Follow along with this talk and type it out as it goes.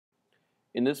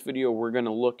In this video, we're going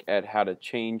to look at how to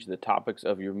change the topics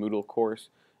of your Moodle course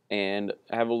and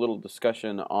have a little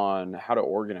discussion on how to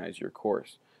organize your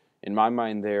course. In my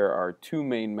mind, there are two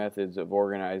main methods of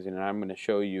organizing, and I'm going to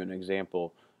show you an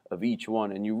example of each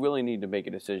one, and you really need to make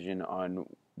a decision on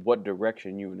what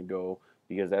direction you want to go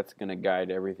because that's going to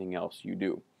guide everything else you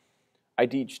do. I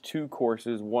teach two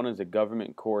courses. One is a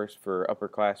government course for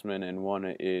upperclassmen and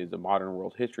one is a modern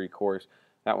world history course.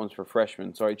 That one's for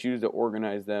freshmen. So I choose to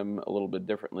organize them a little bit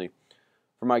differently.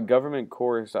 For my government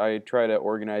course, I try to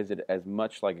organize it as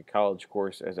much like a college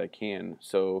course as I can.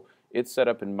 So it's set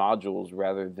up in modules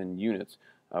rather than units,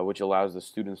 which allows the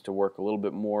students to work a little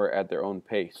bit more at their own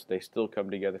pace. They still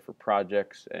come together for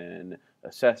projects and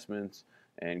assessments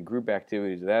and group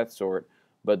activities of that sort,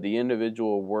 but the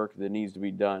individual work that needs to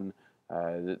be done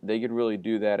they can really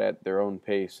do that at their own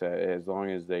pace as long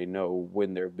as they know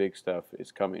when their big stuff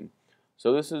is coming.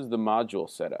 So this is the module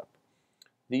setup.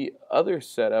 The other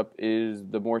setup is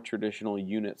the more traditional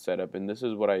unit setup, and this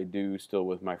is what I do still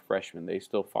with my freshmen. They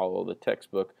still follow the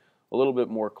textbook a little bit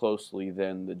more closely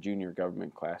than the junior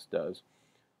government class does.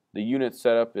 The unit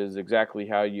setup is exactly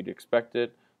how you'd expect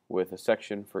it, with a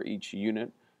section for each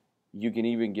unit. You can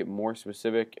even get more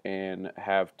specific and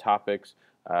have topics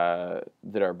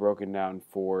that are broken down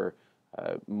for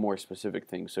more specific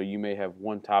things. So you may have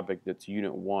one topic that's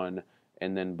Unit 1,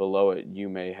 and then below it you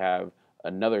may have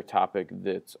another topic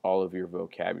that's all of your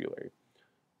vocabulary.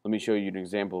 Let me show you an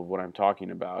example of what I'm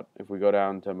talking about. If we go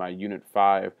down to my Unit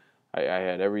 5, I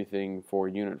had everything for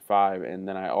Unit 5, and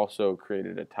then I also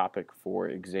created a topic for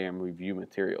exam review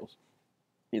materials.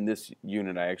 In this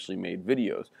unit I actually made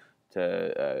videos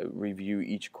to review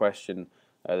each question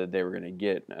that they were going to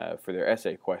get for their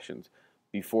essay questions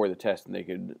before the test, and they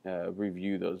could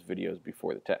review those videos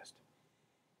before the test.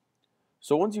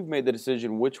 So once you've made the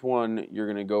decision which one you're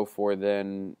going to go for,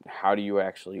 then how do you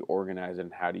actually organize it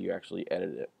and how do you actually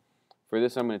edit it? For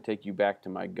this, I'm going to take you back to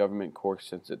my government course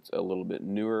since it's a little bit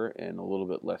newer and a little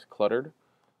bit less cluttered,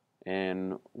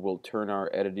 and we'll turn our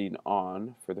editing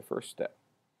on for the first step.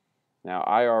 Now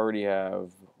I already have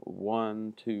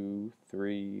 1, 2,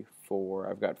 3,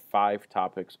 4. I've got 5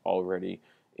 topics already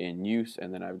in use,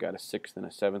 and then I've got a 6th and a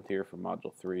 7th here for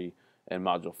Module 3 and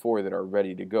Module 4 that are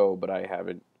ready to go, but I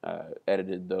haven't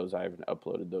edited those. I haven't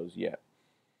uploaded those yet.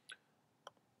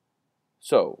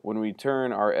 So when we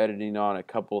turn our editing on, a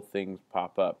couple things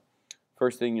pop up.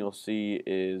 First thing you'll see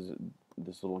is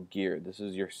this little gear. This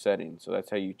is your settings, so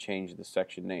that's how you change the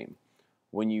section name.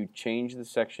 When you change the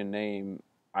section name,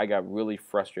 I got really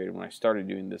frustrated when I started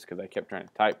doing this because I kept trying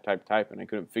to type, and I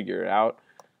couldn't figure it out.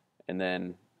 And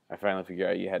then I finally figured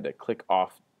out you had to click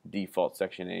off default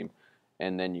section name,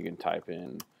 and then you can type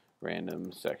in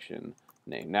random section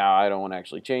name. Now I don't want to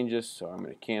actually change this, so I'm going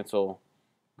to cancel,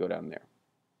 go down there.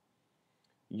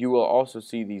 You will also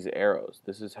see these arrows.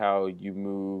 This is how you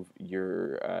move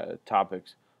your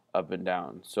topics up and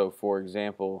down. So for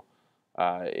example,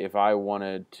 if I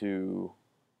wanted to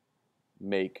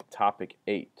make topic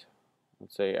 8.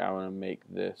 Let's say I want to make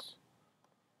this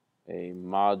a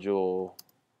module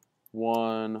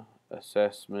 1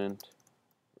 assessment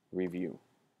review.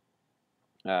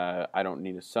 I don't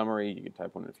need a summary. You can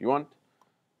type one if you want.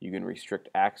 You can restrict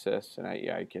access, and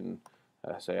I can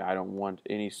say I don't want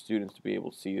any students to be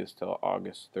able to see this till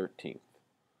August 13th.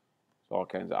 So all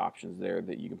kinds of options there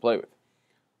that you can play with.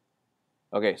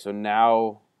 Okay, so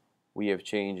now we have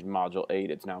changed Module 8.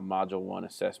 It's now Module 1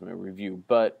 Assessment Review,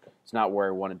 but it's not where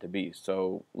I want it to be,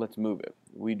 so let's move it.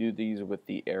 We do these with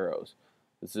the arrows.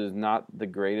 This is not the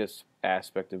greatest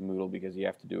aspect of Moodle because you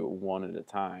have to do it one at a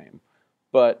time,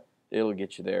 but it'll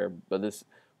get you there. But this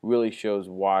really shows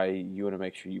why you want to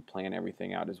make sure you plan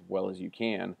everything out as well as you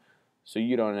can so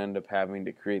you don't end up having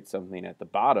to create something at the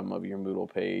bottom of your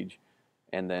Moodle page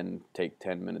and then take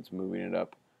 10 minutes moving it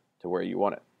up to where you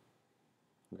want it.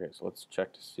 Okay, so let's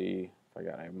check to see if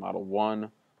I have Model 1.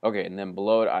 Okay, and then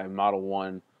below it I have Model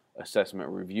 1 Assessment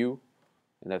Review,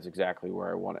 and that's exactly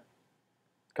where I want it.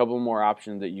 A couple more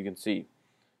options that you can see.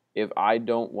 If I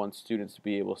don't want students to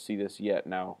be able to see this yet,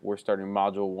 now we're starting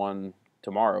Module 1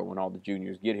 tomorrow when all the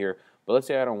juniors get here, but let's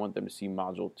say I don't want them to see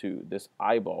Module 2. This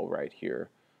eyeball right here,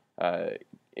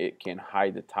 it can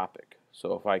hide the topic.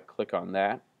 So if I click on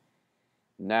that,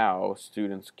 now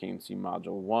students can see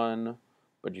Module 1,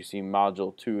 but you see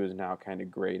Module 2 is now kind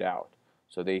of grayed out,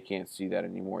 so they can't see that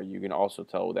anymore. You can also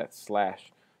tell that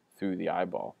slash through the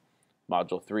eyeball.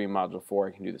 Module 3, Module 4,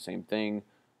 I can do the same thing.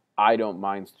 I don't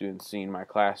mind students seeing my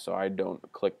class, so I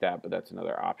don't click that, but that's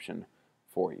another option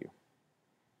for you.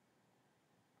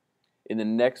 In the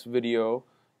next video,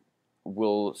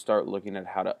 we'll start looking at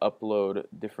how to upload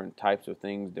different types of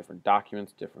things, different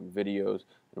documents, different videos,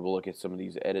 and we'll look at some of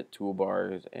these edit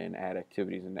toolbars and add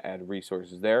activities and add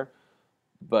resources there.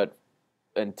 But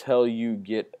until you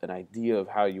get an idea of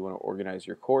how you want to organize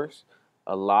your course,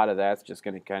 a lot of that's just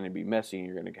going to kind of be messy, and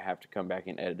you're going to have to come back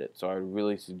and edit it. So I would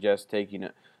really suggest taking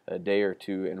a day or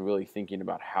two and really thinking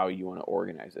about how you want to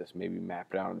organize this. Maybe map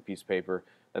it out on a piece of paper.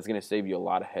 That's going to save you a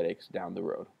lot of headaches down the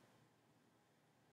road.